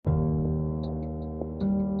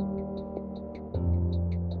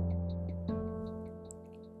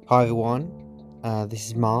Hi everyone, this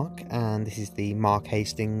is Mark, and this is the Mark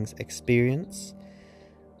Hastings Experience.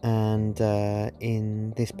 And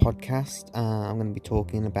in this podcast, I'm going to be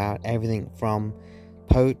talking about everything from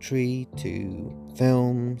poetry to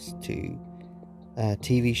films to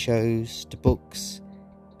TV shows to books,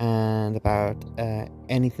 and about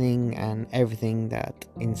anything and everything that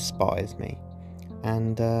inspires me.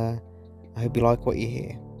 And I hope you like what you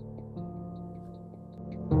hear.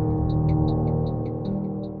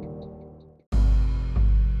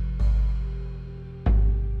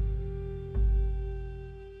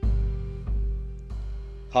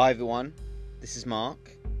 Hi everyone, this is Mark,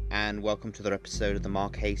 and welcome to another episode of the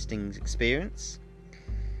Mark Hastings Experience.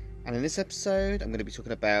 And in this episode, I'm going to be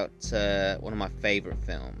talking about one of my favourite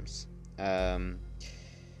films.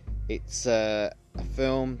 It's a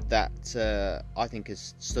film that I think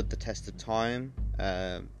has stood the test of time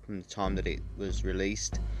from the time that it was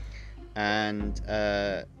released, and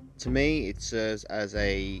to me, it serves as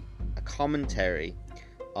a commentary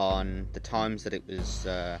on the times that it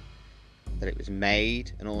was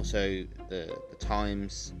made, and also the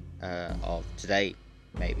times of today,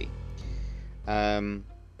 maybe. And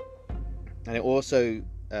it also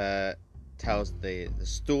tells the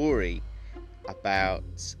story about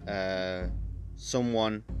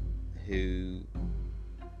someone who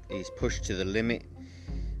is pushed to the limit,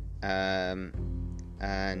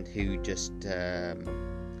 and who just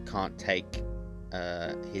can't take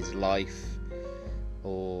his life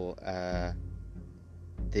or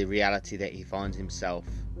the reality that he finds himself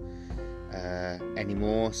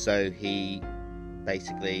anymore. So he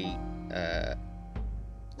basically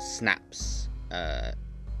snaps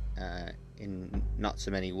in not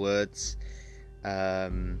so many words.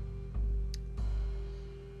 And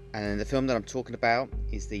the film that I'm talking about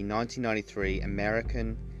is the 1993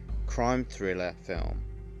 American crime thriller film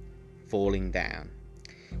Falling Down,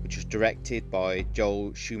 which was directed by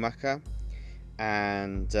Joel Schumacher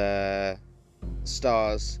and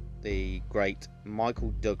stars the great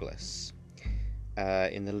Michael Douglas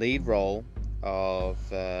in the lead role of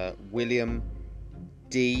William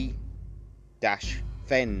D.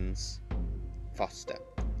 Fenns Foster.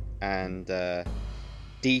 And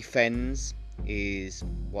D. Fenns is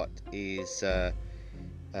what is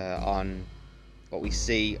on what we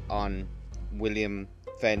see on William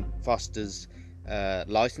Foster's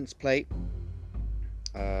license plate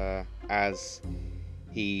as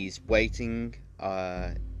he's waiting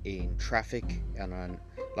in traffic on a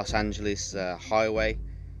Los Angeles highway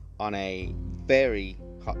on a very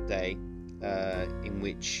hot day, in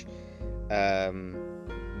which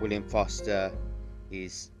William Foster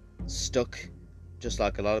is stuck, just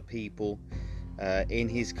like a lot of people, in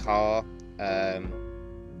his car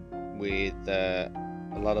with a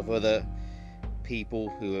lot of other people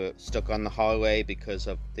who are stuck on the highway because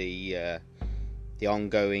of the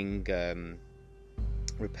ongoing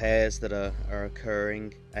repairs that are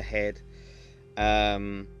occurring ahead,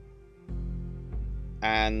 and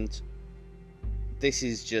this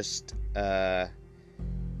is just a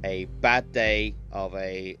bad day of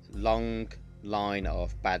a long line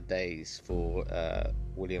of bad days for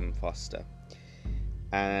William Foster.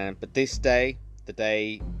 But this day, the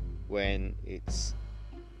day when it's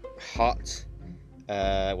hot,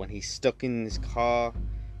 when he's stuck in his car,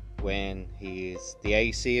 when the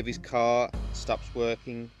AC of his car stops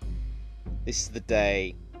working, this is the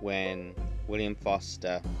day when William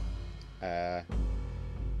Foster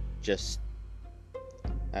just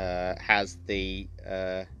has the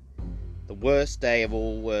worst day of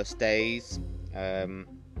all worst days,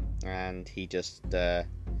 and he just, as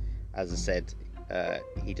I said,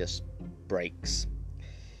 he just breaks.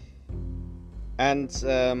 And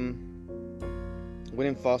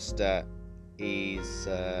William Foster is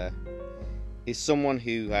someone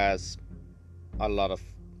who has a lot of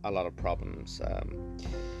problems.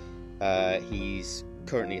 He's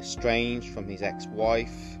currently estranged from his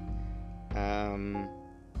ex-wife, and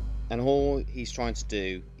all he's trying to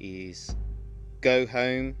do is go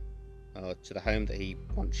home, to the home that he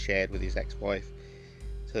once shared with his ex-wife,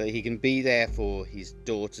 so that he can be there for his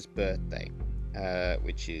daughter's birthday,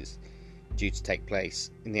 which is due to take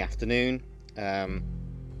place in the afternoon.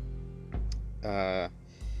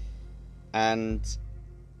 And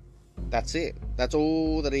that's it. That's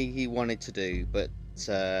all that he wanted to do. But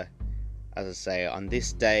as I say, on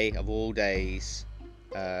this day of all days,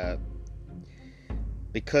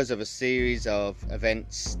 because of a series of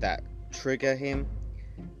events that trigger him,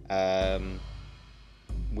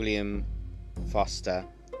 William Foster,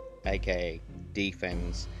 aka D.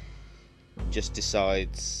 Fenns, just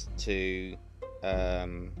decides to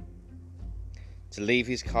leave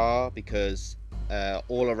his car because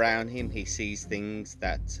all around him. He sees things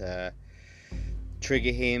that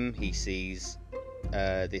trigger him. He sees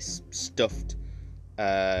this stuffed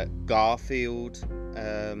Garfield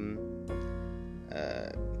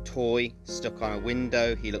toy stuck on a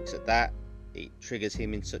window. He looks at that. It triggers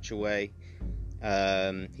him in such a way.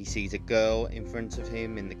 He sees a girl in front of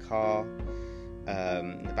him in the car,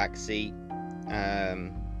 in the back seat.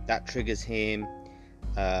 That triggers him.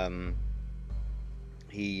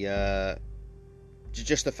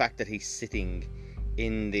 Just the fact that he's sitting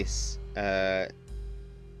in this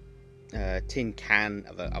tin can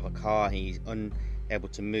of a car, he's unable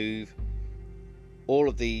to move. All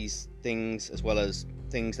of these things, as well as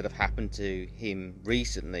things that have happened to him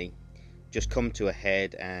recently, just come to a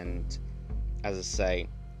head. And as I say,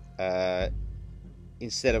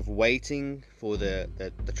 instead of waiting for the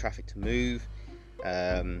traffic to move,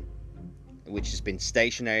 which has been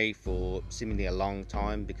stationary for seemingly a long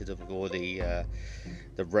time because of all the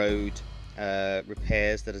road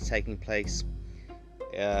repairs that are taking place,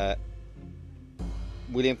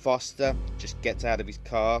 William Foster just gets out of his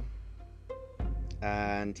car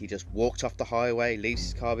and he just walks off the highway, leaves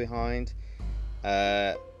his car behind,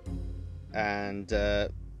 and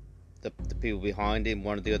the people behind him,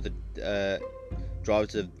 one of the other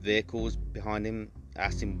drivers of vehicles behind him,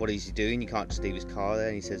 asked him what is he doing. He can't just leave his car there,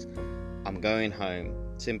 and he says, "I'm going home.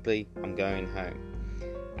 Simply, I'm going home."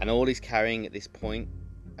 And all he's carrying at this point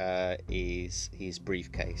is his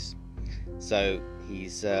briefcase. So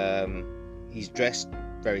he's dressed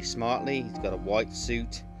very smartly. He's got a white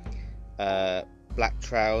suit, black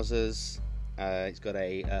trousers. He's got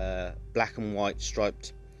a black and white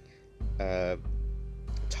striped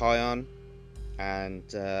tie on, and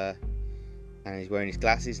he's wearing his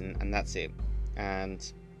glasses, and that's it.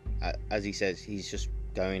 And as he says, he's just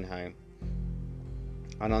going home.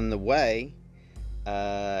 And on the way,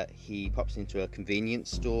 he pops into a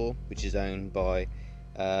convenience store which is owned by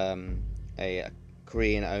a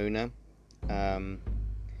Korean owner,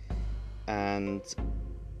 and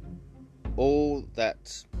all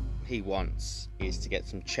that he wants is to get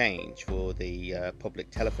some change for the public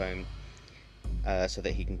telephone, so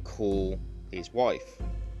that he can call his wife.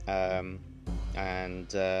 And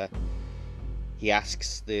he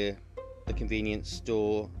asks the convenience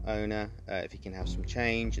store owner if he can have some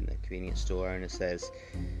change, and the convenience store owner says,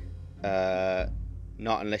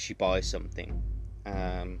 not unless you buy something.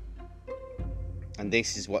 And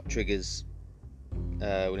this is what triggers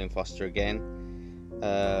William Foster again,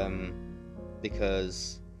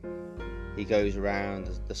 because he goes around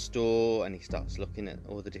the store and he starts looking at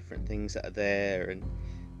all the different things that are there, and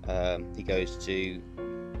he goes to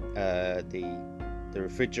the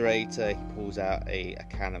refrigerator. He pulls out a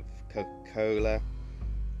can of Coca-Cola,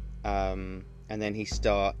 and then he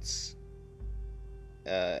starts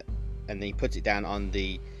and then he puts it down on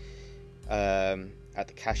the at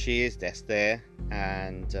the cashier's desk there,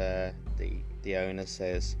 and the owner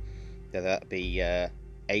says that'd be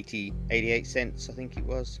 88 cents, I think it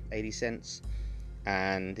was 80 cents.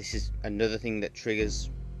 And this is another thing that triggers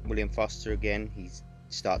William Foster again. He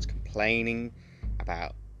starts complaining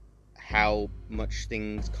about how much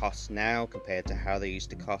things cost now compared to how they used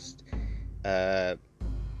to cost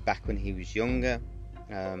back when he was younger,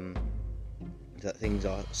 that things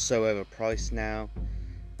are so overpriced now,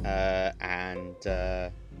 and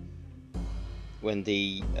when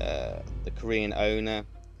the Korean owner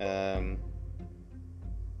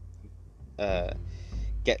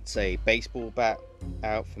gets a baseball bat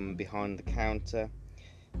out from behind the counter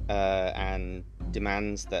and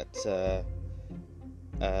demands that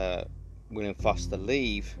William Foster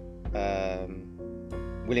leave,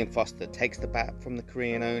 William Foster takes the bat from the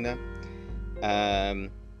Korean owner,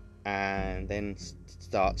 and then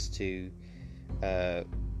starts to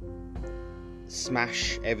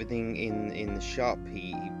smash everything in the shop.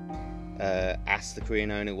 He asks the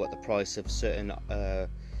Korean owner what the price of certain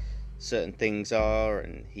things are,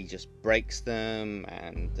 and he just breaks them.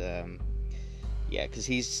 And because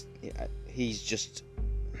he's just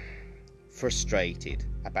frustrated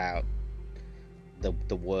about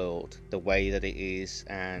the world, the way that it is,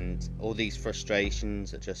 and all these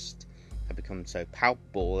frustrations have become so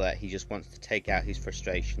palpable that he just wants to take out his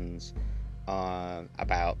frustrations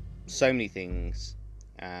about so many things.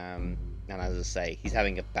 And as I say, he's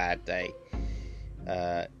having a bad day,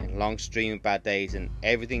 a long stream of bad days, and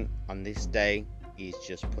everything on this day is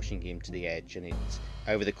just pushing him to the edge. And it's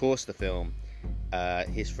over the course of the film,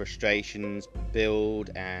 his frustrations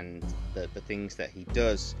build, and the things that he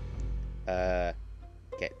does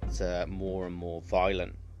get more and more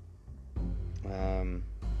violent.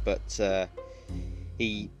 But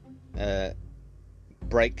he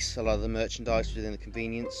breaks a lot of the merchandise within the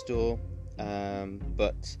convenience store,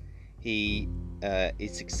 but he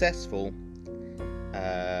is successful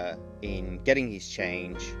in getting his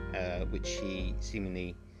change, which he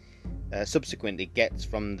seemingly subsequently gets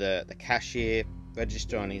from the cashier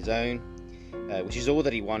register on his own, which is all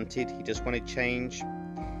that he wanted. He just wanted change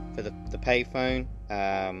for the payphone,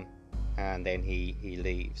 and then he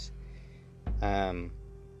leaves.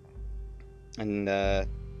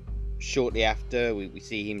 Shortly after, we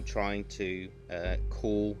see him trying to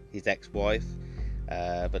call his ex-wife,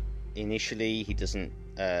 but initially he doesn't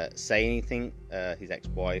say anything. His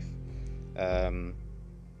ex-wife,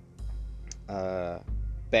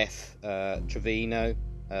 Beth Trevino,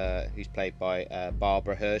 who's played by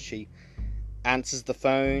Barbara Hershey, answers the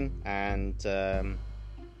phone, and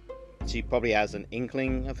she probably has an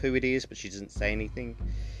inkling of who it is, but she doesn't say anything.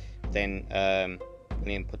 Then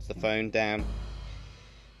William puts the phone down,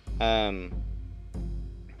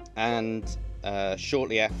 and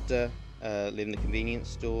shortly after, leaving the convenience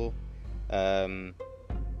store,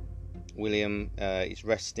 William is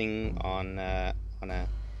resting on a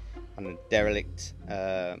derelict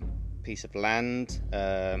piece of land.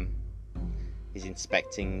 He's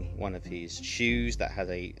inspecting one of his shoes that has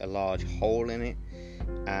a large hole in it,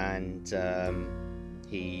 and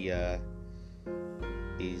he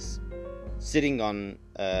is sitting on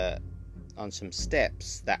some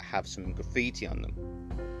steps that have some graffiti on them,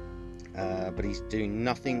 but he's doing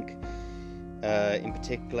nothing in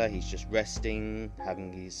particular. He's just resting,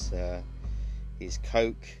 having his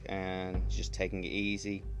coke, and just taking it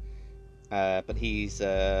easy. But he's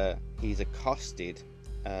accosted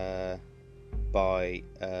by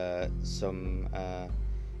some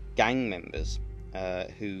gang members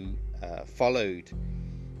who followed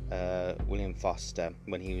William Foster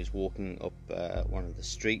when he was walking up one of the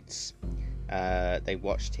streets. They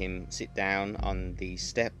watched him sit down on the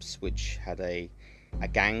steps, which had a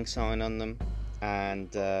gang sign on them,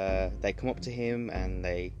 and they come up to him and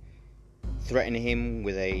they threaten him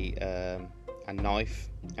with a knife,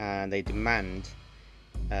 and they demand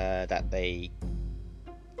that they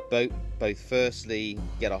both firstly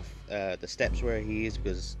get off the steps where he is,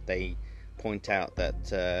 because they point out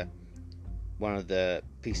that one of the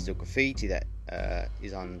pieces of graffiti that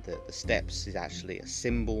is on the steps is actually a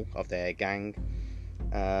symbol of their gang,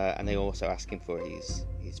 and they also ask him for his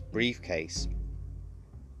briefcase,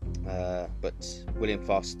 but William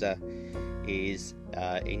Foster is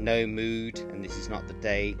in no mood, and this is not the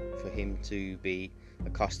day for him to be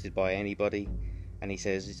accosted by anybody, and he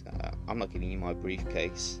says, I'm not giving you my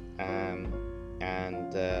briefcase, and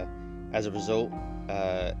as a result,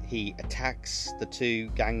 he attacks the two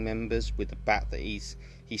gang members with the bat that he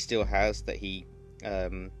still has, that he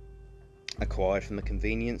acquired from the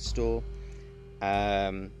convenience store,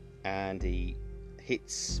 and he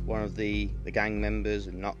hits one of the gang members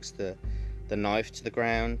and knocks the knife to the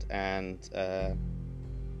ground, and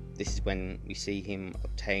this is when we see him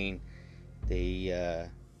obtain the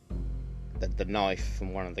knife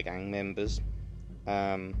from one of the gang members.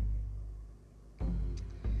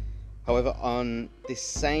 However, on this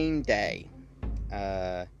same day,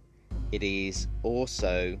 it is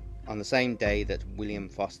also on the same day that William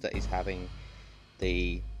Foster is having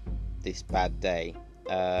this bad day.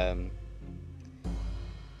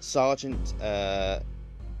 Sergeant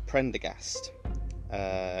Prendergast,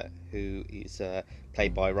 who is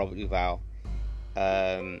played by Robert Duvall,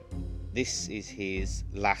 this is his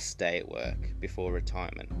last day at work before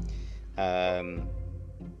retirement.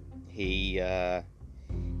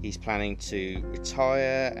 He's planning to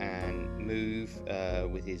retire and move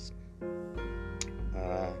with his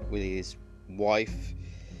wife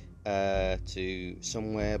to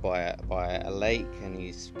somewhere by a lake, and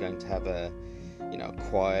he's going to have a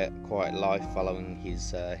quiet life following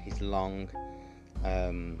his long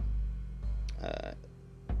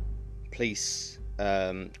police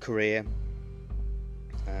career.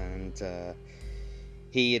 And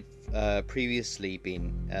he had previously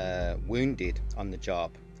been wounded on the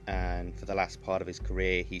job, and for the last part of his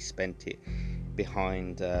career he spent it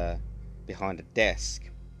behind a desk,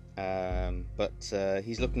 but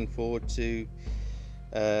he's looking forward to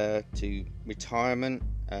retirement,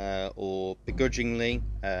 or begrudgingly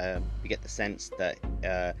we get the sense that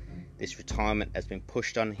this retirement has been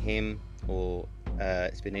pushed on him, or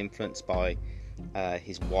it's been influenced by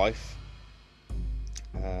his wife,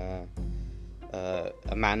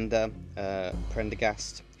 Amanda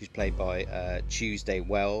Prendergast, who's played by Tuesday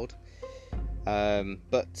Weld,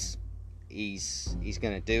 but he's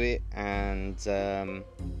going to do it, and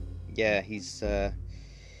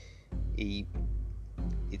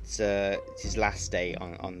it's his last day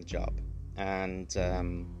on the job, and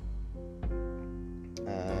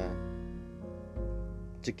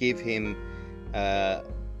to give him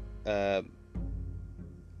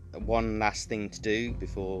one last thing to do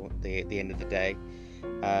before the end of the day.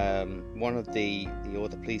 One of the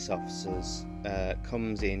other police officers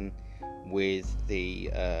comes in with the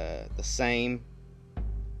same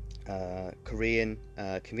Korean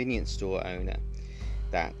convenience store owner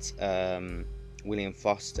that William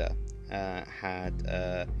Foster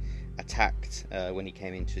had attacked when he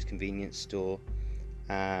came into his convenience store,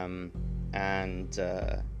 and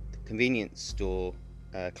the convenience store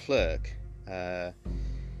clerk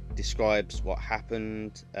describes what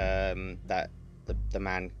happened, that the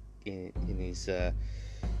man in his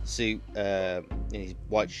suit, in his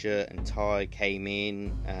white shirt and tie, came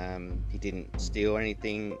in. He didn't steal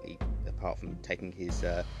anything apart from taking his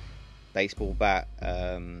baseball bat.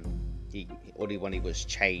 All he wanted was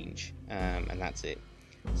change, and that's it.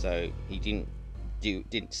 So he didn't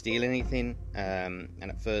steal anything. And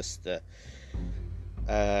at first,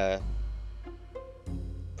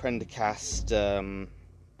 Prendergast,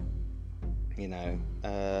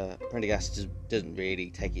 Prendergast doesn't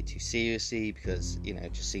really take it too seriously, because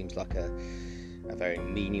it just seems like a very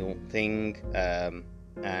menial thing,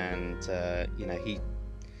 and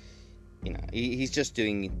he's just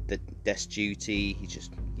doing the desk duty. He's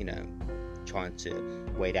just trying to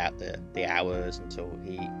wait out the hours until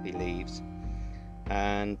he leaves.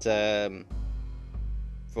 And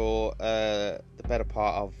for the better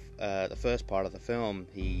part of the first part of the film,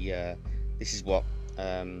 this is what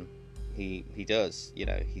he does.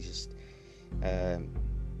 He's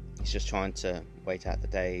just trying to wait out the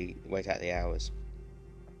day, wait out the hours.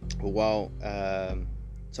 But while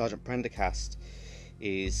Sergeant Prendergast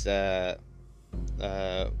is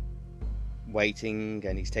waiting,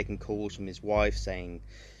 and he's taking calls from his wife saying,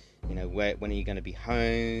 when are you going to be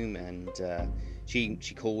home? And she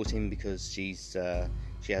calls him because she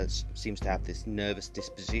seems to have this nervous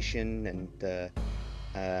disposition, and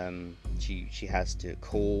she has to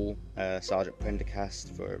call Sergeant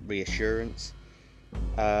Prendergast for reassurance.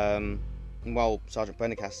 And while Sergeant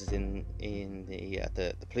Prendergast is in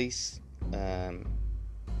the police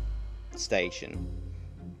station,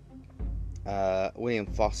 William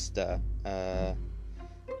Foster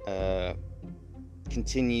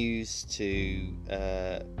continues to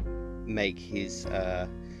make his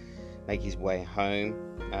way home,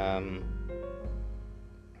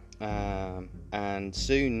 and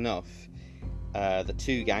soon enough, the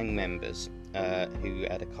two gang members who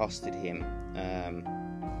had accosted him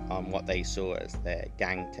on what they saw as their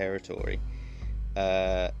gang territory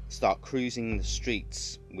start cruising the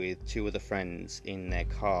streets with two other friends in their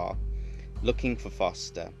car, looking for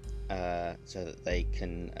Foster, so that they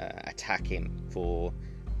can attack him for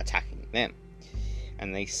attacking them.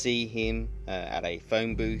 And they see him at a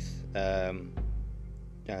phone booth,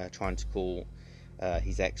 trying to call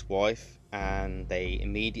his ex-wife, and they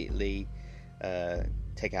immediately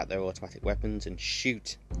take out their automatic weapons and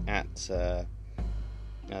shoot at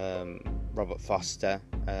Robert Foster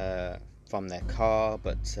from their car,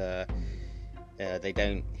 but they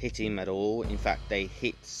don't hit him at all. In fact, they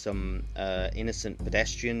hit some innocent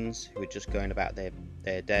pedestrians who were just going about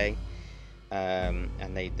their day,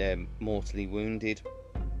 and they're mortally wounded.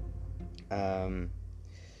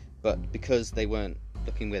 But because they weren't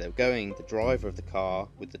looking where they were going, the driver of the car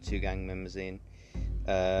with the two gang members in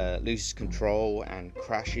loses control and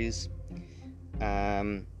crashes.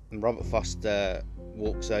 And Robert Foster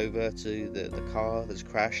walks over to the car that's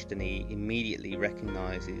crashed, and he immediately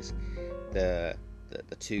recognises the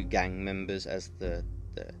two gang members as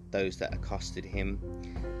those that accosted him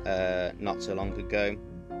not so long ago.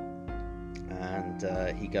 And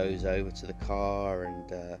he goes over to the car,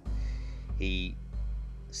 and he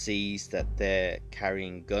sees that they're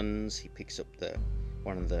carrying guns. He picks up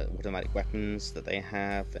one of the automatic weapons that they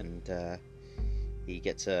have, and he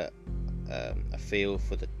gets a feel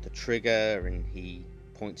for the trigger, and he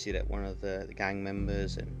points it at one of the gang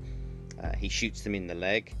members, and he shoots them in the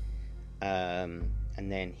leg. And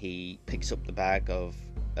then he picks up the bag of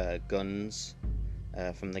guns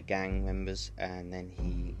from the gang members, and then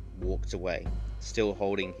he walks away, still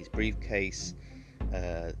holding his briefcase,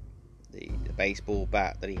 the baseball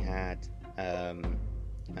bat that he had,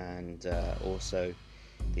 and also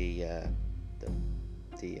the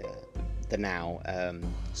now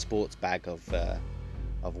sports bag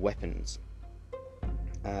of weapons.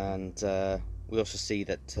 And we also see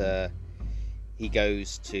that he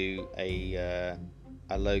goes to a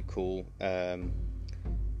local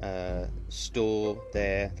store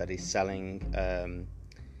there that is selling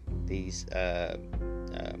these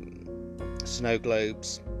snow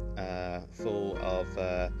globes, full of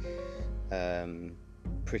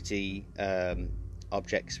pretty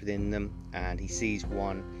objects within them, and he sees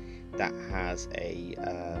one that has a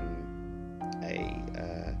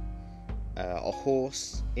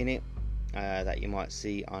horse in it that you might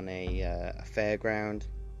see on a fairground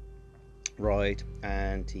ride,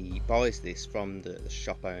 and he buys this from the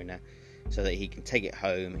shop owner so that he can take it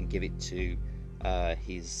home and give it to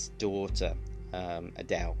his daughter,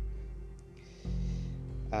 Adele.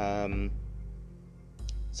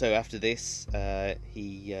 So after this,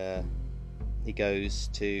 he goes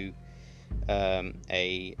to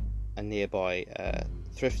a nearby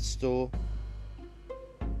thrift store,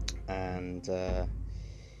 and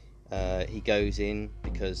he goes in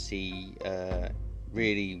because he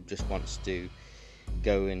really just wants to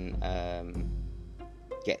go and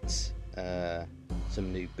get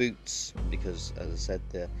some new boots, because, as I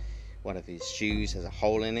said, one of his shoes has a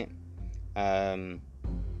hole in it.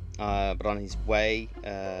 But on his way,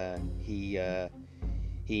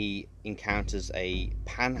 he encounters a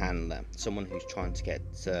panhandler, someone who's trying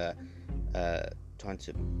to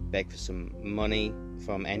beg for some money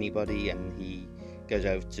from anybody, and he goes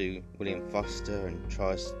over to William Foster and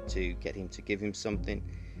tries to get him to give him something.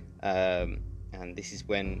 And this is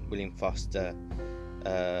when William Foster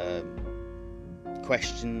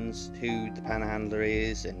questions who the panhandler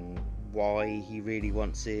is and why he really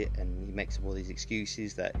wants it, and he makes up all these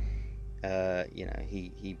excuses that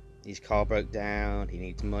his car broke down, he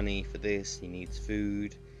needs money for this, he needs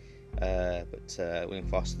food, but William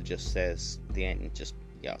Foster just says at the end, just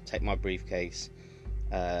take my briefcase,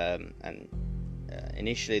 and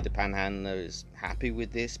initially the panhandler is happy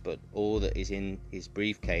with this, but all that is in his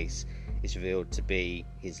briefcase is revealed to be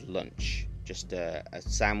his lunch, just a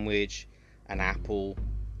sandwich, an apple,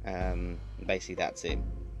 basically that's it.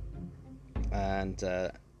 And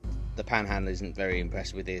the panhandler isn't very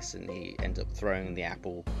impressed with this, and he ends up throwing the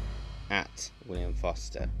apple at William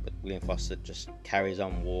Foster, but William Foster just carries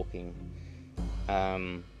on walking. But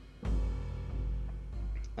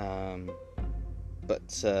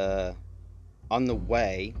on the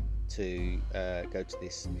way to go to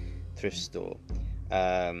this thrift store,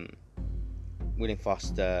 William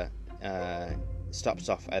Foster stops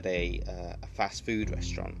off at a fast food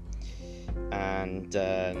restaurant, and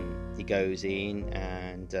he goes in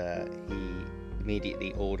and he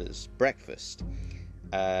immediately orders breakfast,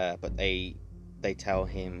 but they tell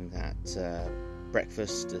him that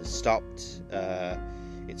breakfast has stopped.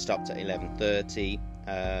 It stopped at 11:30,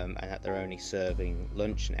 and that they're only serving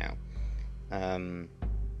lunch now.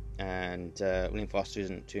 And William Foster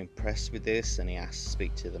isn't too impressed with this, and he asks to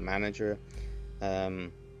speak to the manager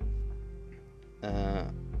of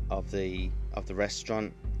the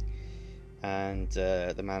restaurant. And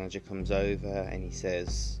the manager comes over and he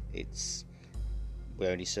says we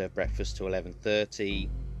only serve breakfast till 11:30.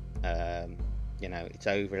 It's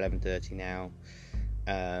over 11:30 now.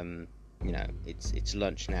 It's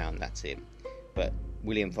lunch now, and that's it. But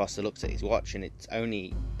William Foster looks at his watch and it's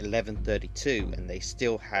only 11:32, and they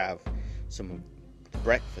still have some of the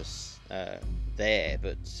breakfast there.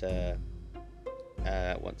 But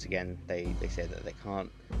once again, they say that they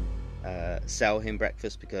can't sell him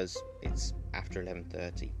breakfast because it's after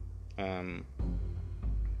 11:30.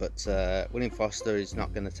 But William Foster is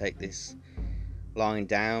not going to take this lying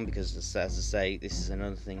down, because, as I say, this is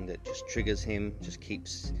another thing that just triggers him, just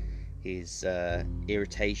keeps his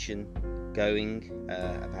irritation going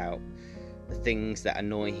about the things that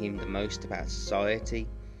annoy him the most about society.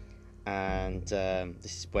 And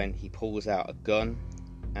this is when he pulls out a gun,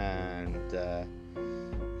 and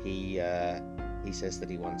he says that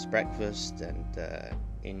he wants breakfast, and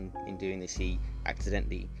in doing this he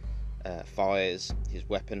accidentally fires his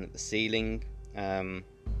weapon at the ceiling, and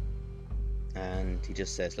he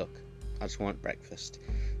just says, look, I just want breakfast.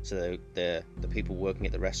 So the people working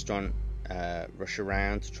at the restaurant rush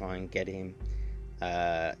around to try and get him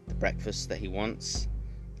the breakfast that he wants,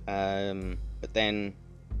 but then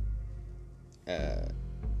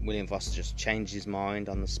William Foster just changes his mind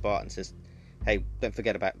on the spot and says, hey, don't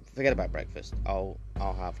forget about breakfast, I'll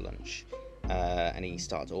have lunch. And he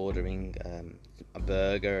starts ordering a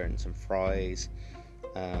burger and some fries,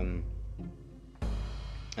 and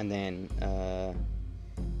then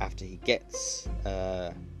after he gets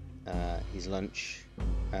his lunch,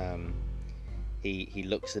 he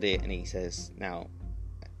looks at it and he says, now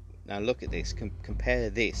look at this, compare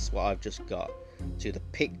this, what I've just got, to the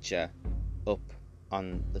picture up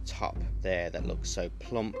on the top there that looks so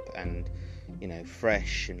plump and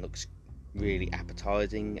fresh and looks really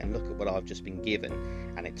appetizing, and look at what I've just been given,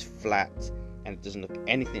 and it's flat and it doesn't look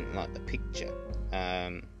anything like the picture.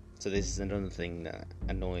 So this is another thing that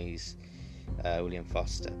annoys William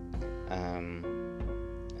Foster.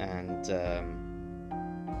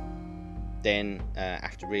 Then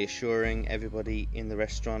after reassuring everybody in the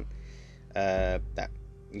restaurant that,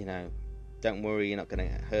 don't worry, you're not going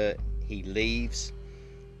to get hurt, he leaves.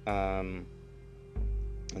 And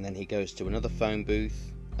then he goes to another phone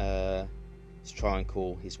booth to try and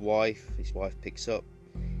call his wife. His wife picks up,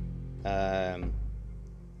 but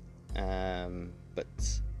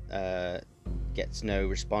gets no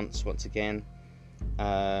response once again.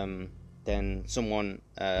 Then someone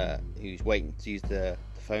who's waiting to use the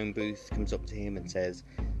phone booth comes up to him and says,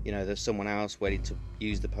 there's someone else waiting to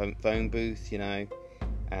use the phone booth,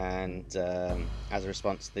 and as a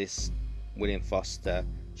response to this, William Foster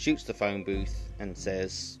shoots the phone booth and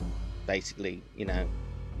says, basically,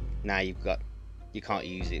 now you can't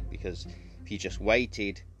use it, because if you just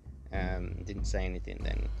waited, didn't say anything,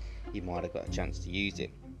 then you might have got a chance to use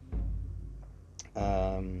it.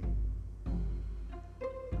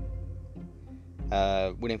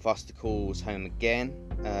 William Foster calls home again,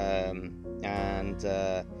 and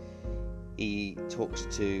he talks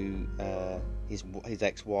to his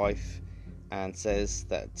ex-wife and says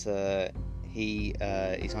that he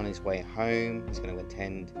is on his way home. He's going to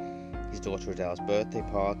attend his daughter Adele's birthday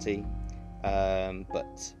party,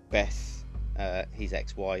 but Beth, his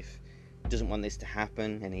ex-wife, doesn't want this to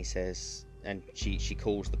happen, and he says, and she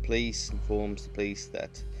calls the police, informs the police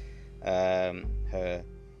that her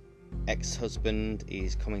ex-husband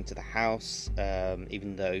is coming to the house,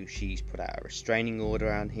 even though she's put out a restraining order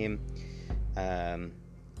on him,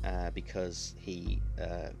 because he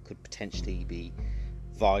could potentially be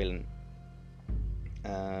violent,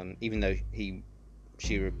 even though she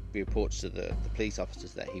reports to the police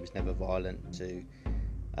officers that he was never violent to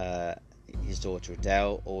his daughter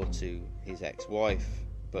Adele or to his ex-wife,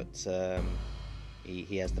 but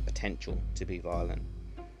he has the potential to be violent.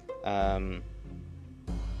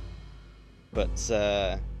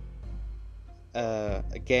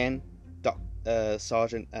 Again,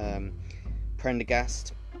 Sergeant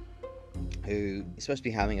Prendergast, who is supposed to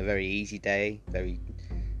be having a very easy day, very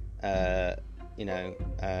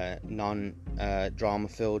non-drama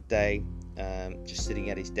filled day, just sitting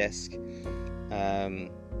at his desk.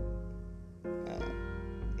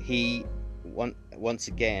 He once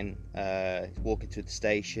again walking through the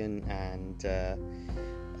station, and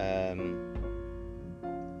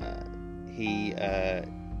he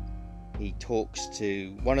talks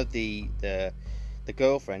to one of the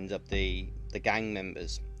girlfriends of the gang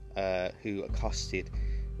members who accosted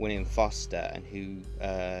William Foster and who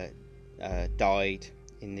died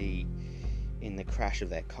in the crash of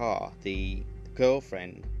their car. The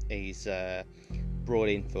girlfriend is brought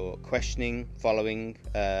in for questioning following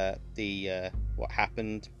what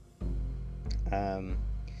happened, and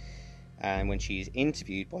when she's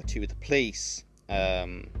interviewed by two of the police,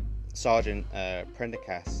 Sergeant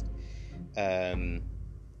Prendergast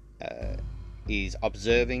is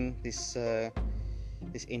observing this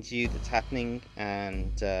interview that's happening,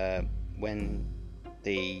 and when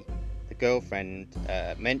the girlfriend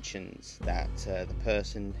mentions that the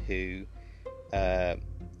person who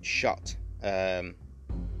shot her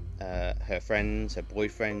friends, her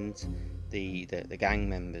boyfriends, the gang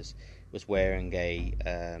members, was wearing a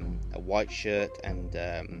white shirt and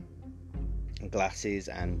glasses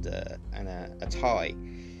and a tie,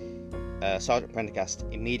 Sergeant Prendergast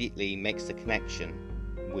immediately makes the connection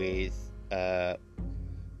with the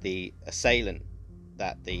assailant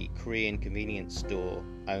that the Korean convenience store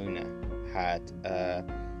owner had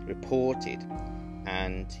reported,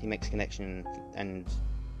 and he makes a connection and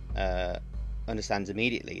understands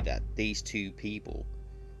immediately that these two people,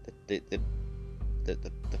 the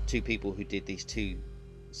two people who did these two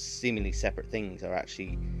seemingly separate things, are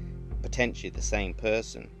actually potentially the same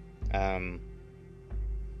person.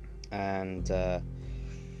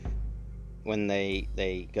 When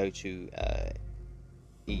they go to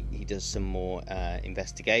he does some more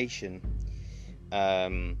investigation.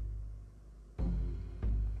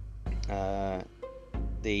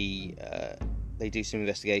 They do some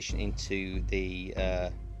investigation into the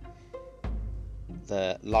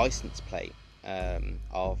license plate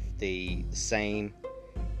of the same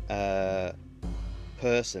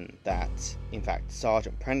person that, in fact,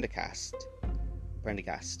 Sergeant Prendergast,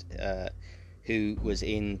 who was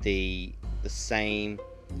in the same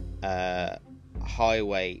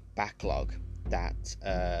highway backlog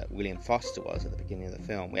that William Foster was at the beginning of the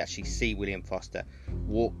film. We actually see William Foster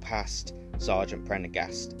walk past Sergeant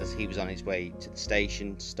Prendergast as he was on his way to the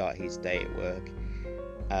station to start his day at work,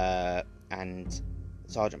 and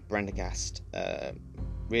Sergeant Prendergast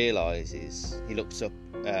realizes, he looks up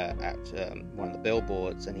at one of the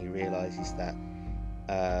billboards, and he realizes that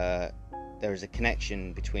there is a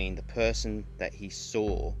connection between the person that he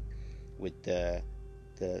saw with the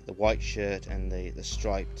white shirt and the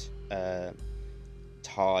striped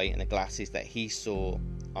tie and the glasses that he saw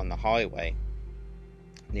on the highway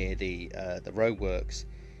near the roadworks.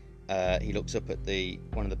 He looks up at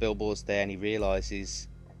one of the billboards there, and he realizes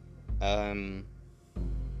that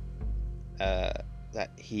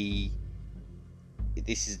he's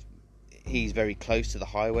very close to the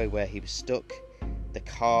highway where he was stuck. The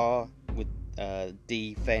car with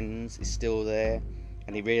D-Fens is still there,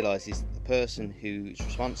 and he realizes the person who's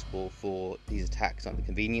responsible for these attacks on the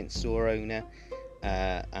convenience store owner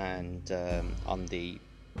and on the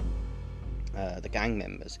gang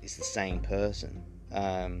members is the same person.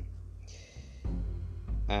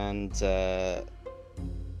 And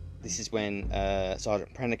this is when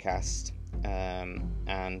Sergeant Prendergast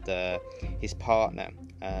and his partner,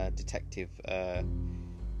 Detective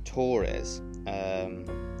Torres,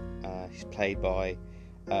 who's played by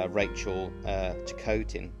Rachel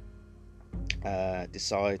Chakotay,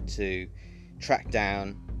 decide to track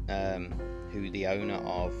down who the owner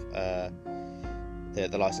of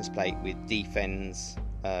the license plate with D-Fens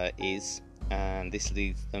is, and this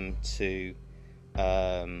leads them to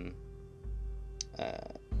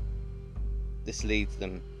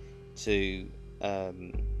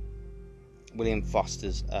William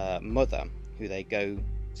Foster's mother, who they go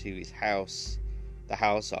to the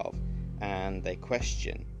house of, and they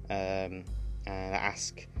question and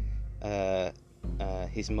ask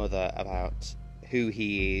his mother about who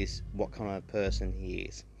he is, what kind of person he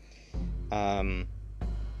is, and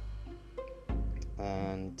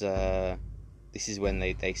this is when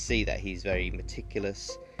they see that he's very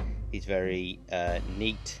meticulous. He's very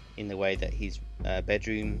neat in the way that his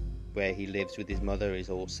bedroom where he lives with his mother is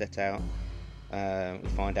all set out. We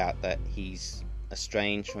find out that he's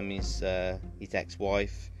estranged from his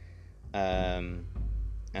ex-wife, and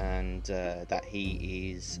that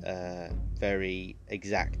he is very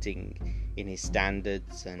exacting in his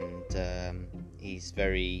standards, and he's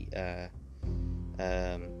very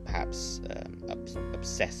perhaps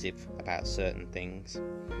obsessive about certain things.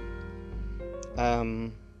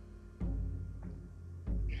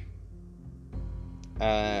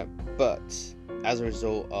 But as a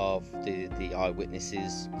result of the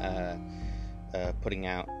eyewitnesses putting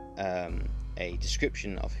out a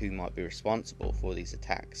description of who might be responsible for these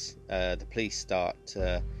attacks, the police start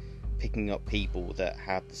picking up people that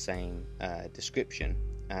have the same description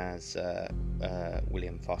as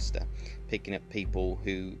William Foster, picking up people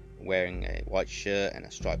who are wearing a white shirt and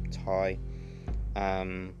a striped tie,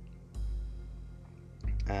 and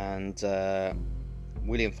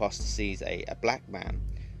William Foster sees a black man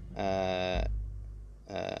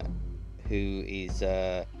who is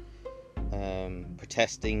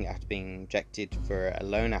protesting after being rejected for a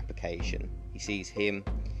loan application. He sees him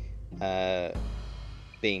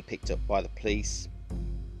being picked up by the police,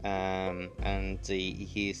 and he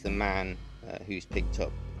hears the man who's picked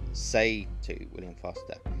up say to William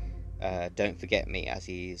Foster, "Don't forget me," as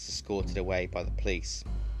he is escorted away by the police.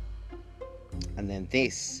 And then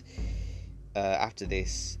after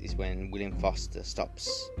this is when William Foster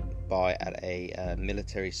stops by at a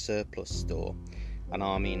military surplus store, an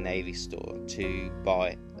Army and Navy store, to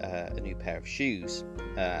buy a new pair of shoes,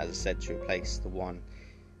 as I said, to replace the ones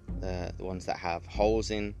that have holes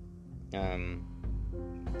in.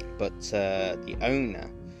 But the owner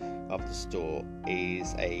of the store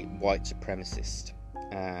is a white supremacist,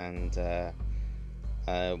 and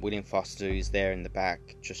William Foster is there in the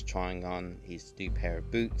back just trying on his new pair of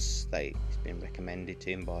boots. They've been recommended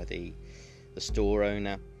to him by the store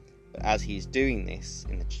owner. But as he's doing this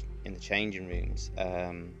in the changing rooms,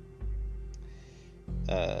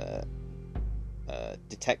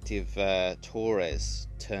 Detective Torres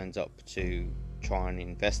turns up to try and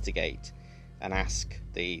investigate and ask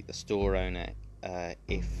the store owner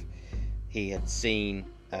if he had seen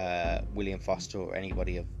William Foster or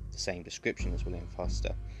anybody of the same description as William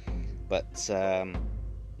Foster. But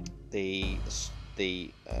the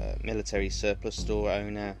military surplus store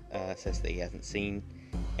owner says that he hasn't seen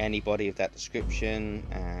anybody of that description,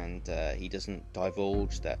 and he doesn't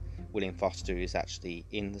divulge that William Foster is actually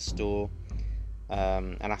in the store.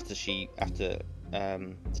 And after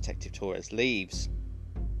Detective Torres leaves,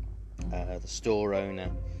 the store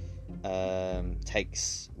owner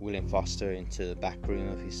takes William Foster into the back room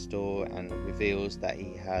of his store and reveals that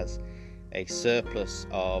he has a surplus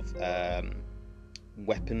of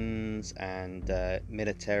weapons and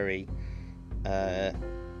military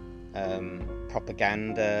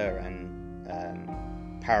propaganda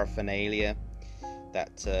and paraphernalia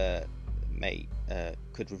that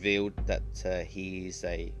could reveal that he is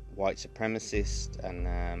a white supremacist,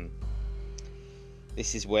 and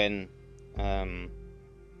this is when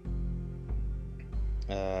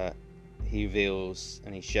he reveals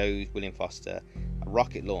and he shows William Foster a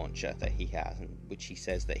rocket launcher that he has, which he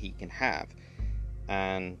says that he can have.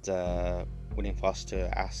 And William Foster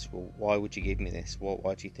asks, well, why would you give me this?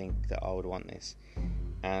 Why do you think that I would want this?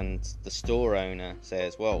 And the store owner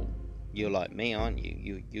says, well, you're like me, aren't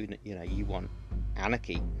you? You want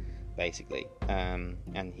anarchy, basically. And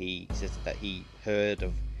he says that he heard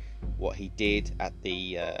of what he did at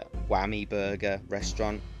the Whammy Burger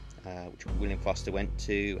restaurant, which William Foster went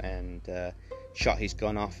to and shot his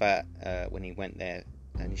gun off at when he went there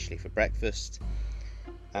initially for breakfast.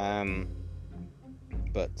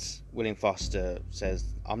 But William Foster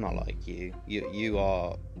says, I'm not like you. You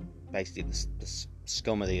are basically the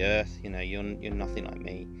scum of the earth. You're nothing like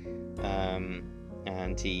me.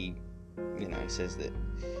 And he, says that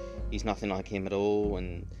he's nothing like him at all.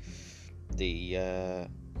 And the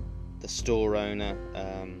store owner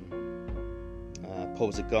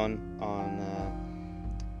pulls a gun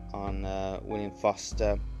on William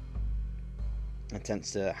Foster,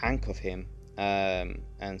 attempts to handcuff him,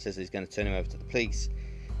 and says he's going to turn him over to the police.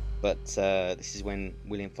 But this is when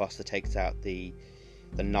William Foster takes out the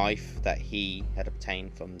knife that he had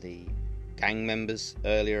obtained from the gang members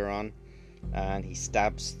earlier on, and he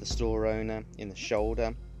stabs the store owner in the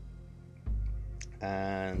shoulder,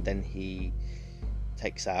 and then he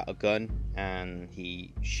takes out a gun and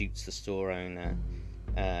he shoots the store owner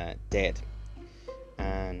dead.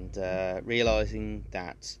 And realizing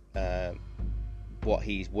that what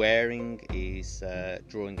he's wearing is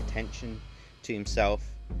drawing attention to himself,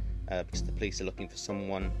 because the police are looking for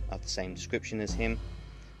someone of the same description as him,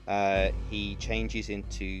 he changes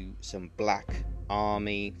into some black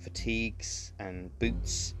army fatigues and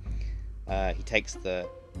boots. He takes the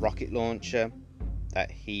rocket launcher that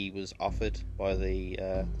he was offered by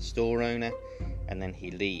the store owner, and then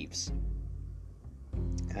he leaves.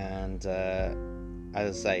 And as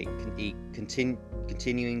I say, he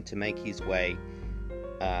continuing to make his way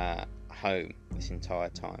home this entire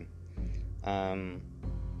time.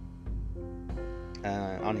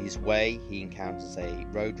 On his way, he encounters a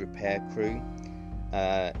road repair crew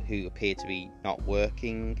who appear to be not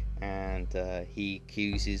working, and he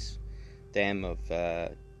accuses them of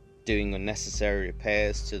doing unnecessary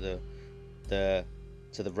repairs to the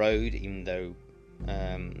road, even though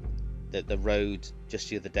the road just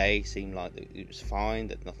the other day seemed like it was fine,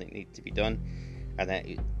 that nothing needed to be done, and that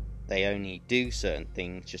they only do certain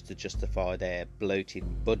things just to justify their bloated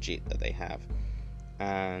budget that they have.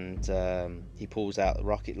 And he pulls out the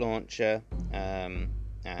rocket launcher, and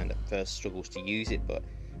at first struggles to use it, but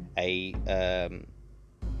a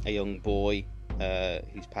young boy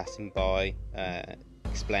who's passing by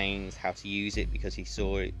explains how to use it, because he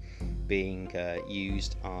saw it being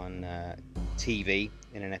used on TV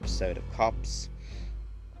in an episode of Cops.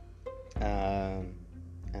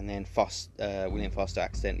 And then William Foster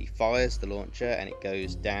accidentally fires the launcher, and it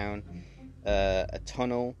goes down a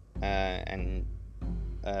tunnel and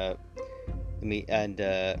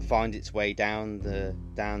finds its way down the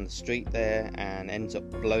street there, and ends up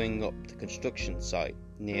blowing up the construction site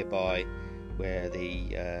nearby where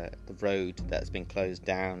the road that's been closed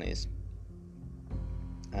down is.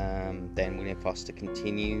 Then William Foster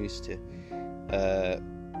continues to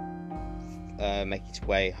make its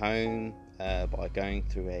way home by going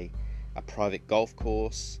through a private golf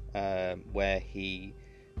course where he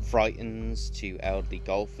frightens two elderly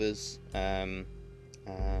golfers,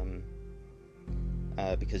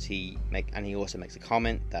 because he also makes a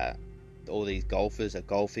comment that all these golfers are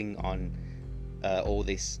golfing on all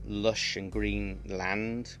this lush and green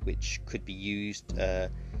land which could be used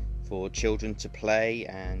for children to play,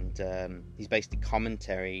 and he's basically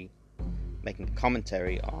making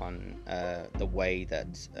commentary on the way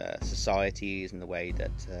that society is, and the way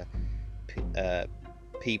that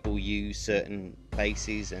people use certain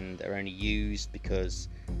places, and they're only used because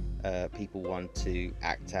people want to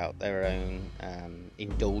act out their own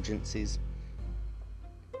indulgences.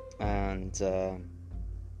 And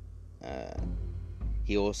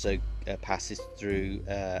he also passes through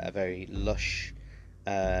a very lush,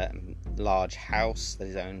 large house that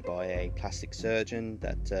is owned by a plastic surgeon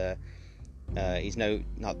that he's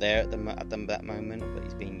not there at that moment, but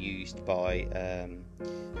he's being used by a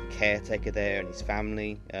caretaker there and his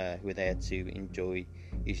family, who are there to enjoy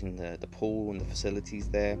using the pool and the facilities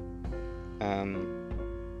there.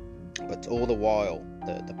 But all the while,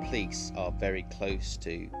 the police are very close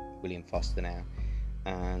to William Foster now,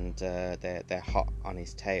 and they're hot on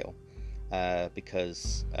his tail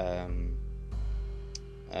because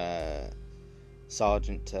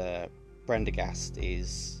Sergeant Prendergast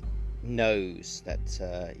knows that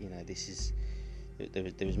this is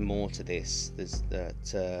there's more to this. There's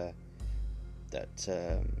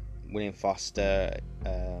that William Foster.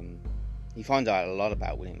 He finds out a lot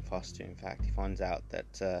about William Foster. In fact, he finds out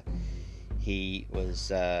that he was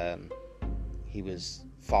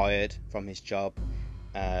fired from his job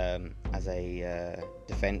as a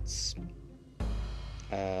defense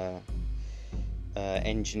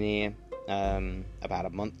engineer about a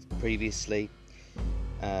month previously,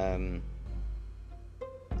 and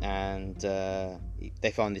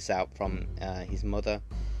they find this out from his mother.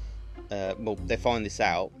 They find this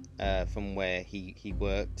out from where he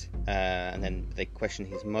worked, and then they question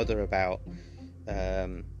his mother about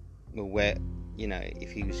where,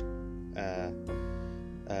 if he was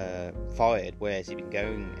fired, where has he been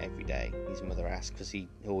going every day? His mother asks, because he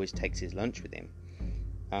always takes his lunch with him,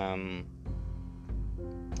 and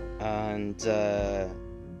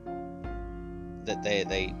that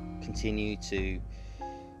they continue to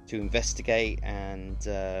investigate,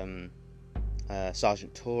 and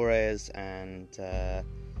Sergeant Torres and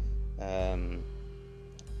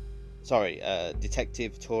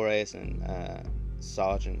Detective Torres and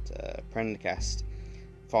Sergeant Prendergast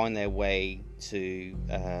find their way to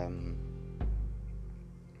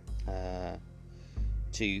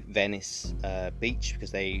Venice Beach,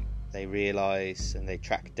 because they realise and they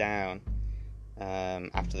track down,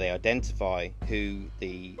 after they identify who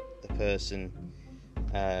the person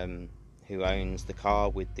who owns the car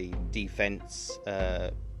with the defense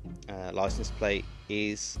license plate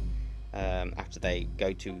is, after they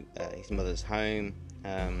go to his mother's home,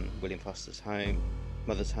 William Foster's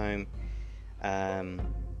mother's home, and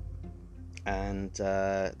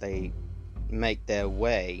they make their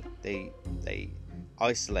way. They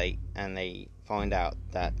isolate, and they find out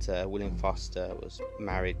that William Foster was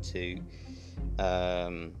married to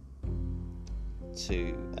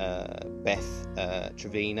Beth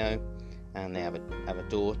Trevino, and they have a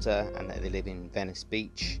daughter, and they live in Venice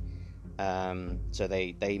Beach. So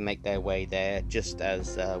they make their way there just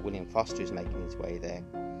as William Foster is making his way there,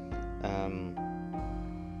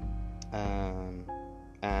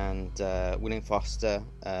 and William Foster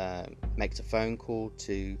makes a phone call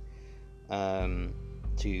to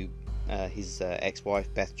his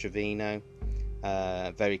ex-wife Beth Trevino,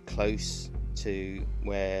 very close to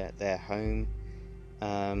where their home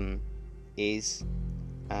is,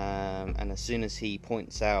 and as soon as he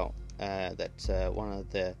points out that one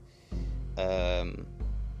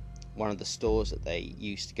of the stores that they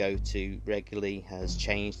used to go to regularly has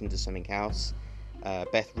changed into something else,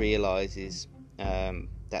 Beth realizes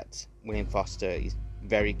that William Foster is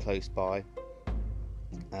very close by,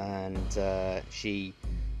 and she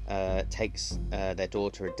takes their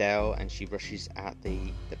daughter Adele, and she rushes out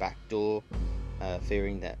the back door,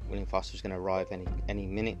 fearing that William Foster is going to arrive any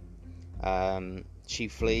minute. She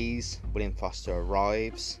flees. William Foster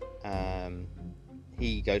arrives.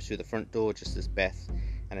 He goes through the front door just as Beth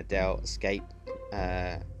and Adele escape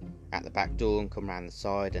at the back door and come around the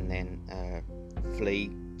side, and then flee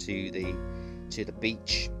to the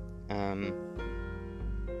beach. And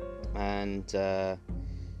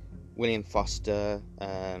William Foster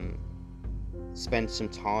spends some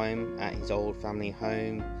time at his old family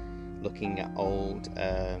home, looking at old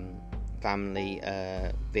family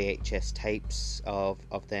VHS tapes of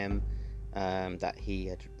them that he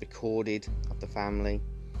had recorded of the family,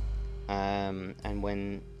 and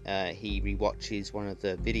when he rewatches one of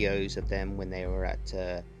the videos of them when they were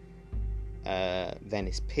at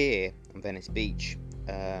Venice Pier on Venice Beach,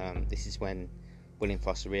 this is when William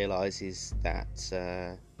Foster realizes that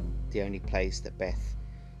the only place that Beth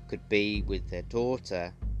could be with their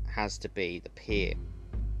daughter has to be the pier.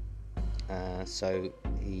 So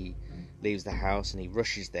he leaves the house and he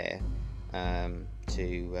rushes there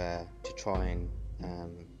to try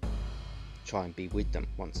and be with them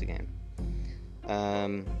once again.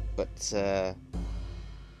 But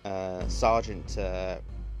Sergeant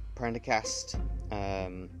Prendergast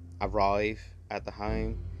arrive at the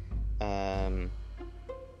home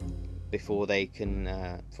before they can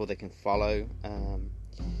follow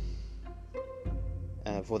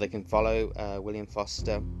William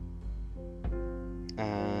Foster,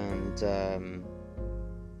 and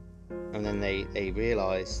then they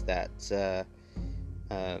realise that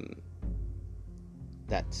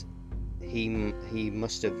he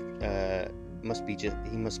must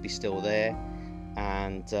be still there,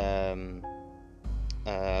 and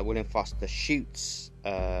William Foster shoots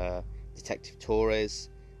Detective Torres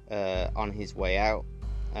on his way out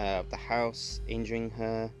of the house, injuring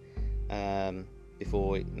her,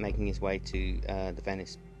 before making his way to the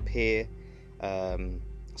Venice pier.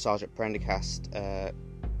 Sergeant Prendergast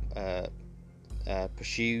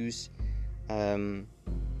pursues William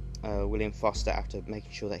Foster after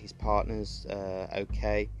making sure that his partner's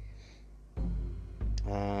okay,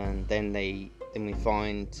 and then we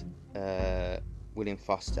find William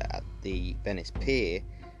Foster at the Venice pier,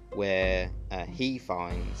 where he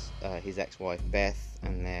finds his ex-wife Beth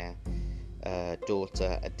and their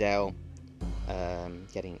daughter Adele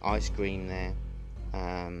getting ice cream there.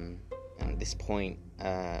 And at this point,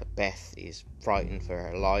 Beth is frightened for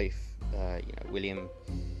her life. William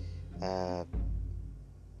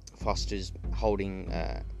Foster's holding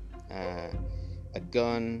a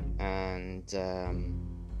gun, and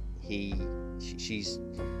she's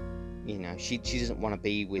she doesn't want to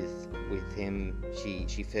be with him.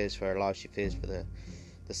 She fears for her life. She fears for the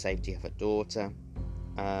safety of her daughter.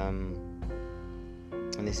 And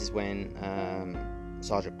this is when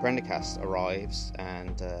Sergeant Prendergast arrives,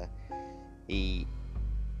 and he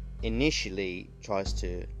initially tries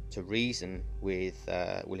to reason with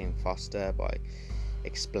William Foster by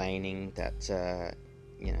explaining that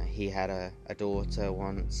he had a daughter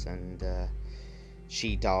once, and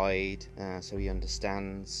she died, so he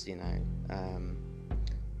understands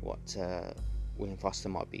what William Foster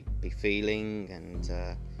might be feeling, and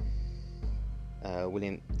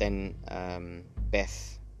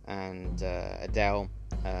Beth and Adele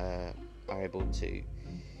are able to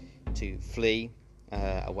flee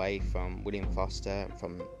away from William Foster,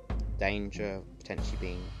 from danger of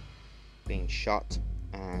potentially being shot.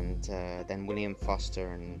 And then William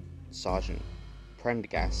Foster and Sergeant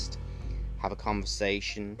Prendergast have a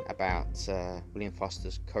conversation about William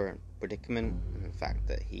Foster's current predicament, and the fact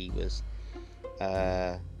that he was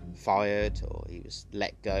fired, or he was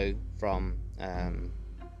let go from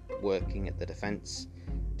working at the defence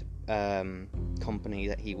company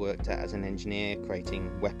that he worked at as an engineer,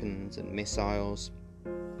 creating weapons and missiles,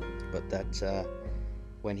 but that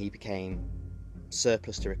when he became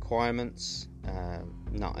surplus to requirements,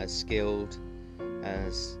 not as skilled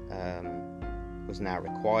as was now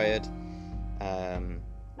required,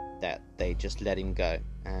 that they just let him go,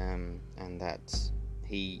 and that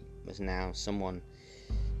he was now someone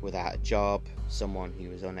without a job, someone who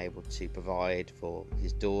was unable to provide for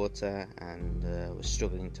his daughter, and was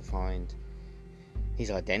struggling to find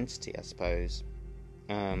his identity, I suppose.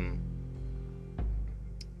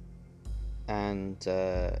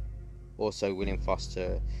 Also William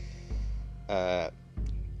Foster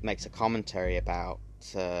makes a commentary about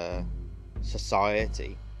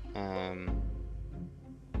society,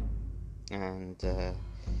 and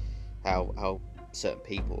how certain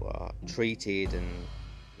people are treated, and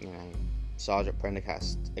Sergeant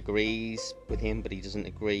Prendergast agrees with him, but he doesn't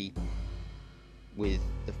agree with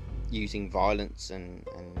using violence and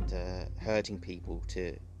hurting people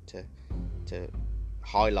to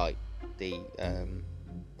highlight the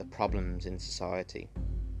problems in society.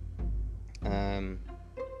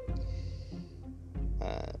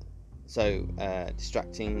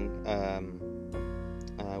 Distracting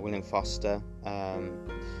William Foster,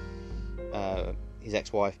 his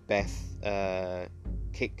ex-wife Beth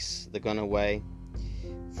kicks the gun away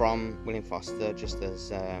from William Foster just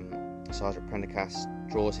as Sergeant Prendergast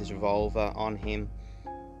draws his revolver on him,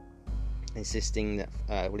 insisting that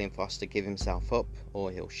William Foster give himself up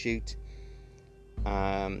or he'll shoot.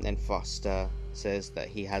 Then Foster says that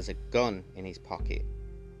he has a gun in his pocket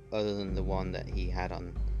other than the one that he had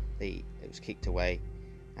on it was kicked away,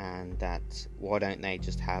 and that why don't they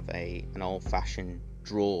just have an old-fashioned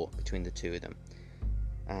draw between the two of them.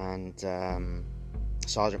 And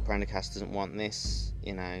Sergeant Prendergast doesn't want this.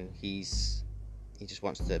 He just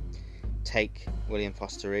wants to take William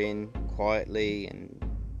Foster in quietly and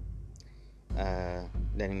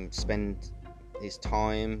let him spend his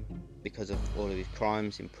time, because of all of his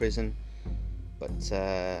crimes, in prison. But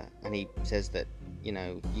and he says that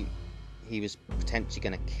he was potentially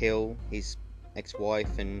going to kill his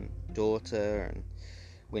ex-wife and daughter, and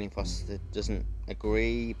William Foster doesn't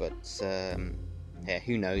agree, but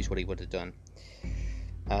who knows what he would have done.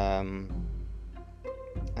 And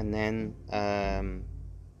then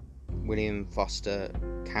William Foster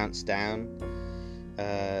counts down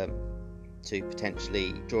to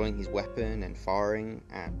potentially drawing his weapon and firing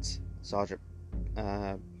at Sergeant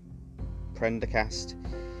Prendergast,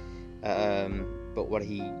 but what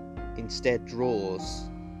he instead draws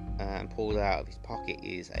and pulls out of his pocket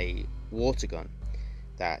is a water gun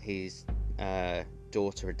that his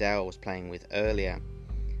daughter Adele was playing with earlier.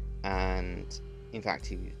 And in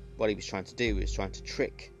fact, what he was trying to do was trying to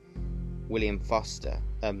trick William Foster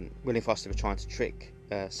was trying to trick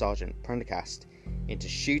Sergeant Prendergast into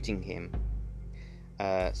shooting him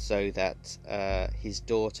so that his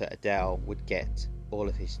daughter Adele would get all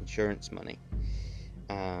of his insurance money.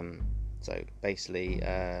 So basically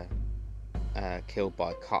killed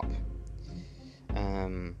by a cop.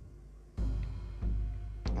 And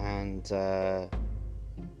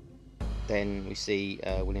then we see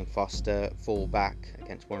William Foster fall back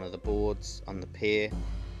against one of the boards on the pier,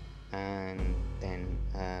 and then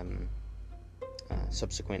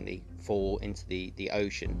subsequently fall into the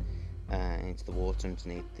ocean, into the water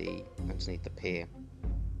underneath the pier.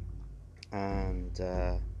 And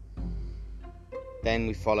then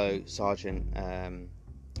we follow Sergeant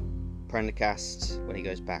Prendergast when he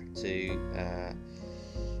goes back to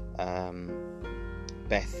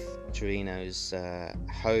Beth Torino's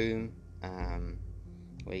home,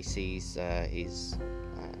 where he sees his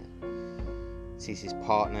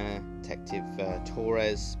partner, Detective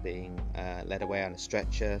Torres, being led away on a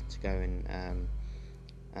stretcher to go and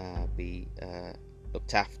be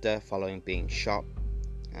looked after following being shot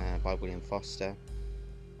by William Foster.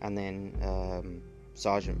 And then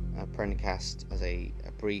Sergeant Prendergast has a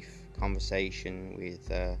brief conversation with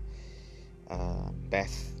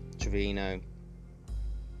Beth Torino,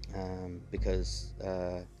 because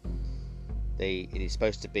it is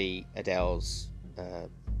supposed to be Adele's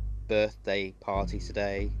birthday party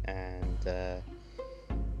today, and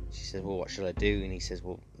she says, well, what should I do? And he says,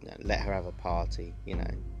 well, let her have a party, you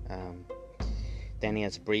know. Then he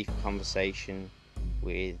has a brief conversation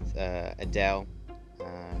with Adele,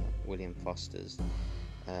 William Foster's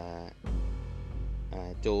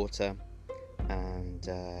daughter, and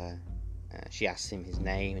she asks him his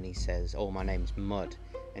name, and he says, oh, my name's Mud.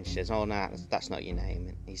 And she says, oh, no, that's not your name.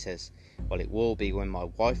 And he says, well, it will be when my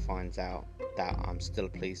wife finds out that I'm still a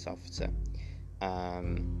police officer.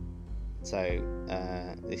 So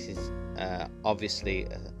this is obviously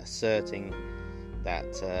asserting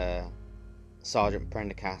that Sergeant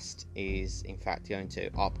Prendergast is in fact going to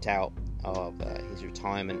opt out of his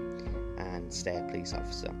retirement and stay a police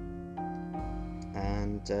officer.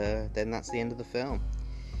 And then that's the end of the film.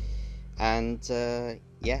 And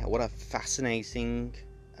yeah, what a fascinating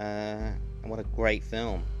and what a great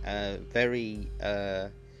film.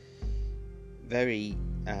 Very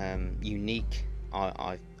unique,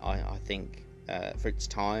 I think, for its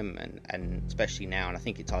time, and especially now. And I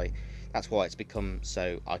think that's why it's become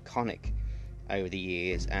so iconic over the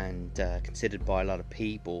years, and considered by a lot of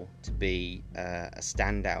people to be a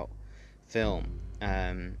standout film,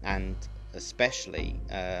 and especially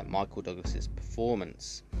Michael Douglas's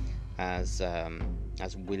performance as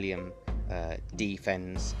William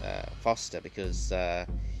defends Foster, because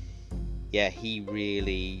he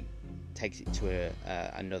really takes it to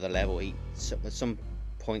another level. At some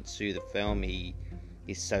points through the film, he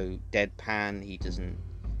is so deadpan. He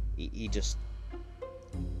just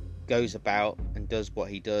goes about and does what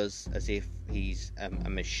he does as if he's a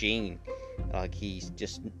machine, like he's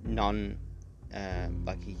just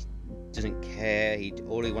like he doesn't care.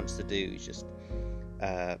 All he wants to do is just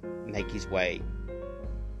make his way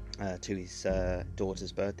to his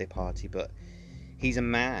daughter's birthday party. But he's a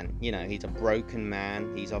man, he's a broken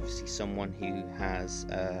man. He's obviously someone who has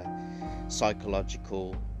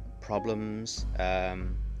psychological problems.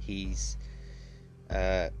 He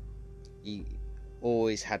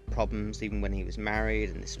always had problems even when he was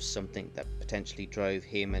married, and this was something that potentially drove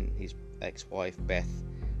him and his ex-wife Beth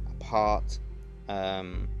apart,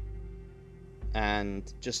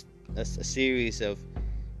 and just a series of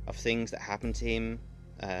things that happened to him,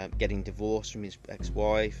 getting divorced from his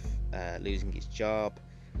ex-wife, losing his job,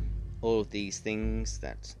 all of these things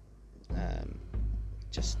that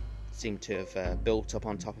just seemed to have built up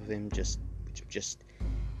on top of him, which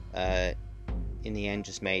in the end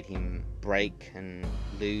just made him break and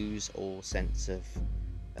lose all sense of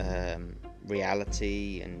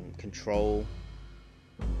reality and control.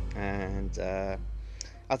 And as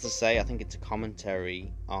I say, I think it's a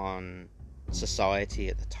commentary on society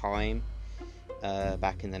at the time,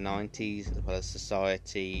 back in the 90s, as well as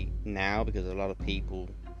society now, because a lot of people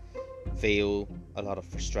feel a lot of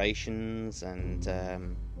frustrations, and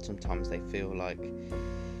sometimes they feel like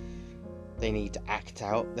they need to act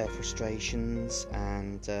out their frustrations,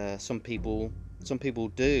 and some people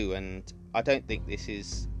do. And I don't think this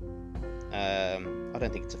is I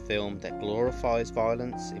don't think it's a film that glorifies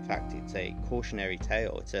violence. In fact, it's a cautionary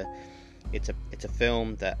tale. It's a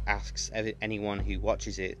film that asks anyone who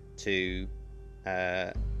watches it to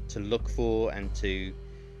look for and to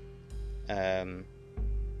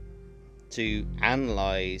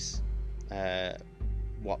analyze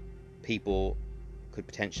what people could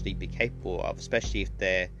potentially be capable of, especially if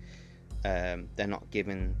they're not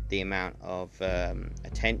given the amount of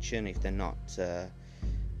attention, if they're not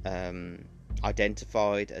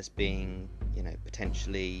identified as being,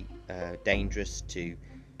 potentially dangerous to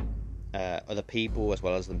other people as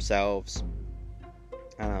well as themselves.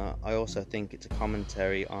 I also think it's a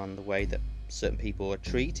commentary on the way that certain people are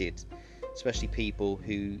treated, especially people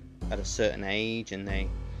who at a certain age and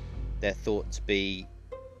they're thought to be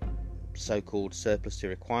so-called surplus to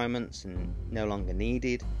requirements and no longer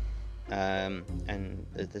needed, and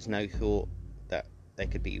there's no thought that they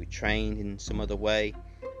could be retrained in some other way.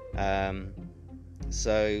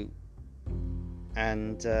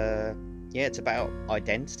 It's about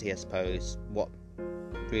identity, I suppose. What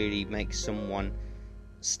really makes someone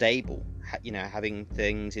stable, having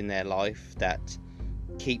things in their life that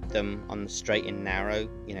keep them on the straight and narrow,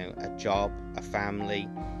 a job, a family,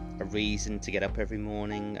 a reason to get up every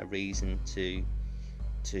morning, a reason to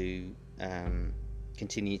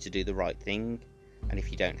continue to do the right thing. And if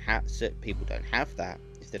certain people don't have that,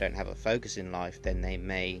 if they don't have a focus in life, then they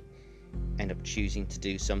may end up choosing to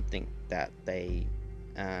do something that they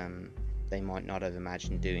might not have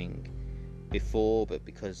imagined doing before, but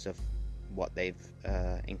because of what they've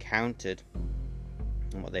encountered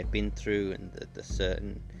and what they've been through, and the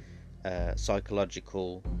certain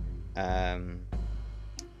psychological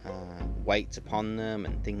weights upon them,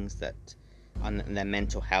 and things that on their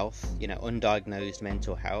mental health, undiagnosed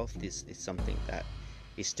mental health is something that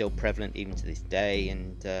is still prevalent even to this day,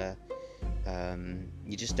 and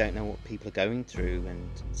you just don't know what people are going through, and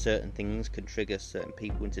certain things could trigger certain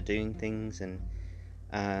people into doing things, and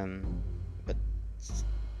but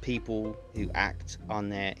people who act on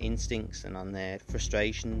their instincts and on their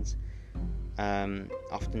frustrations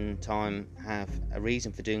oftentimes have a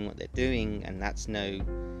reason for doing what they're doing, and that's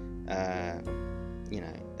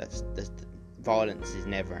violence is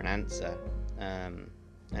never an answer,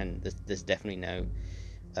 and there's definitely no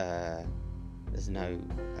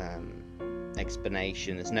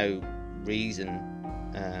explanation, there's no reason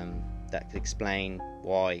that could explain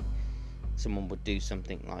why someone would do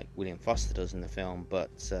something like William Foster does in the film.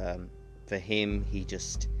 But for him, he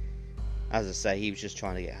just, as I say, he was just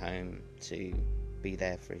trying to get home to be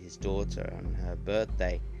there for his daughter on her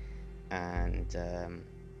birthday, and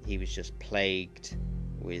he was just plagued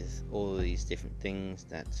with all of these different things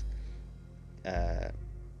that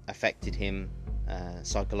affected him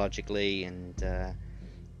psychologically, and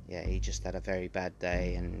he just had a very bad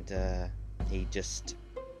day, and he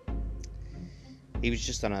was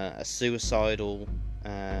just on a suicidal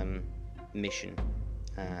mission,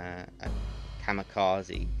 a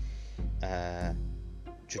kamikaze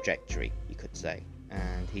trajectory, you could say,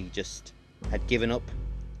 and he just had given up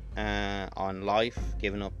on life,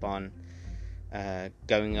 given up on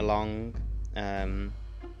going along and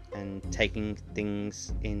taking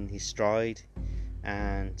things in his stride,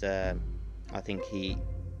 and I think he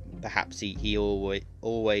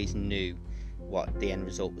always knew what the end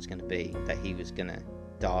result was going to be, that he was going to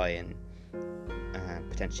die, and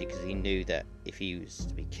potentially because he knew that if he was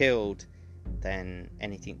to be killed, then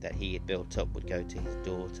anything that he had built up would go to his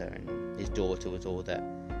daughter, and his daughter was all that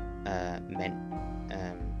meant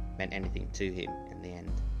anything to him in the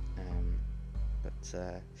end.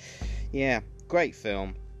 Great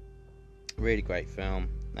film, really great film,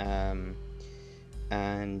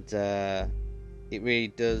 and it really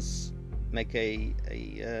does make a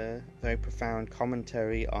very profound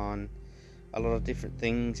commentary on a lot of different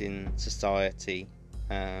things in society,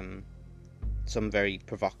 some very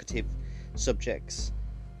provocative subjects,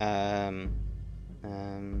 and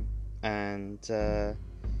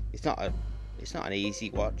it's not an easy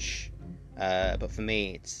watch, but for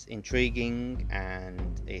me it's intriguing,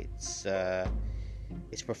 and it's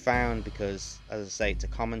profound because, as I say, it's a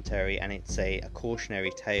commentary, and it's a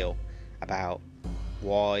cautionary tale about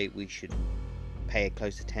why we should pay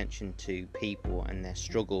close attention to people and their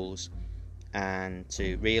struggles, and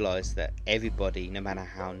to realise that everybody, no matter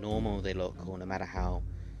how normal they look, or no matter how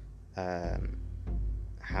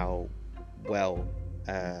well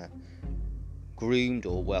groomed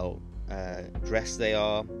or well dressed they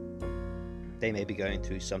are, they may be going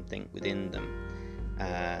through something within them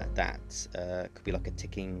that could be like a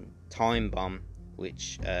ticking time bomb,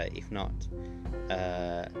 which if not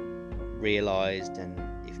realised, and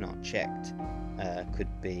if not checked, could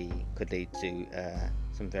lead to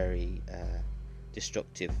some very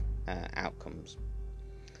destructive outcomes.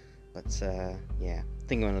 But I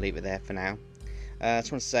think I'm going to leave it there for now. I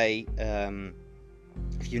just want to say,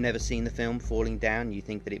 if you've never seen the film Falling Down, you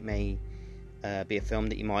think that it may be a film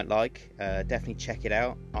that you might like, definitely check it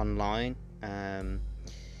out online.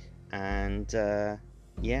 and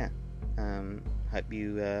hope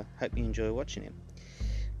you enjoy watching it.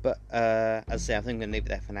 But as I say, I think I'm going to leave it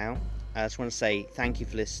there for now. I just want to say thank you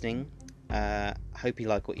for listening. Hope you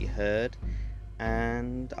like what you heard,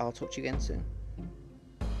 and I'll talk to you again soon.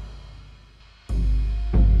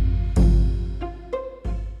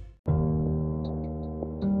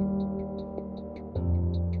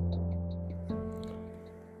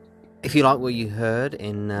 If you like what you heard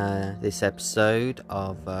in this episode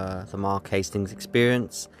of the Mark Hastings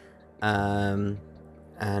Experience, and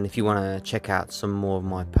if you want to check out some more of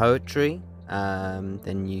my poetry,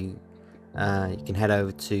 then you can head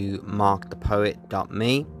over to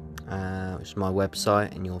markthepoet.me, which is my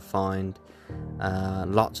website, and you'll find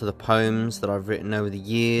lots of the poems that I've written over the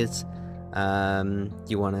years.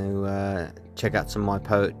 You want to check out some of my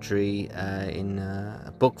poetry in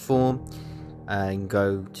book form, you can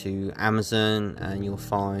go to Amazon and you'll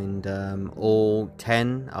find all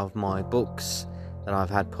 10 of my books that I've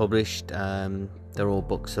had published. They're all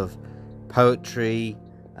books of poetry,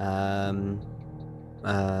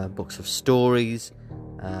 books of stories,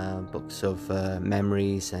 books of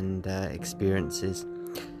memories and experiences,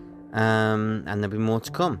 and there'll be more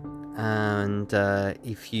to come. And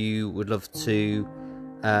if you would love to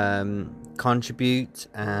contribute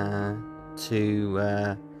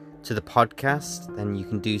to the podcast, then you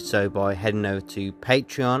can do so by heading over to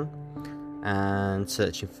Patreon and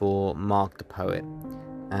searching for Mark the Poet,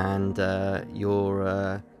 and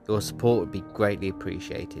your support would be greatly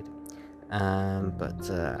appreciated. But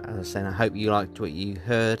as I said, I hope you liked what you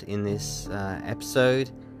heard in this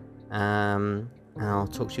episode, and I'll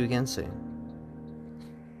talk to you again soon.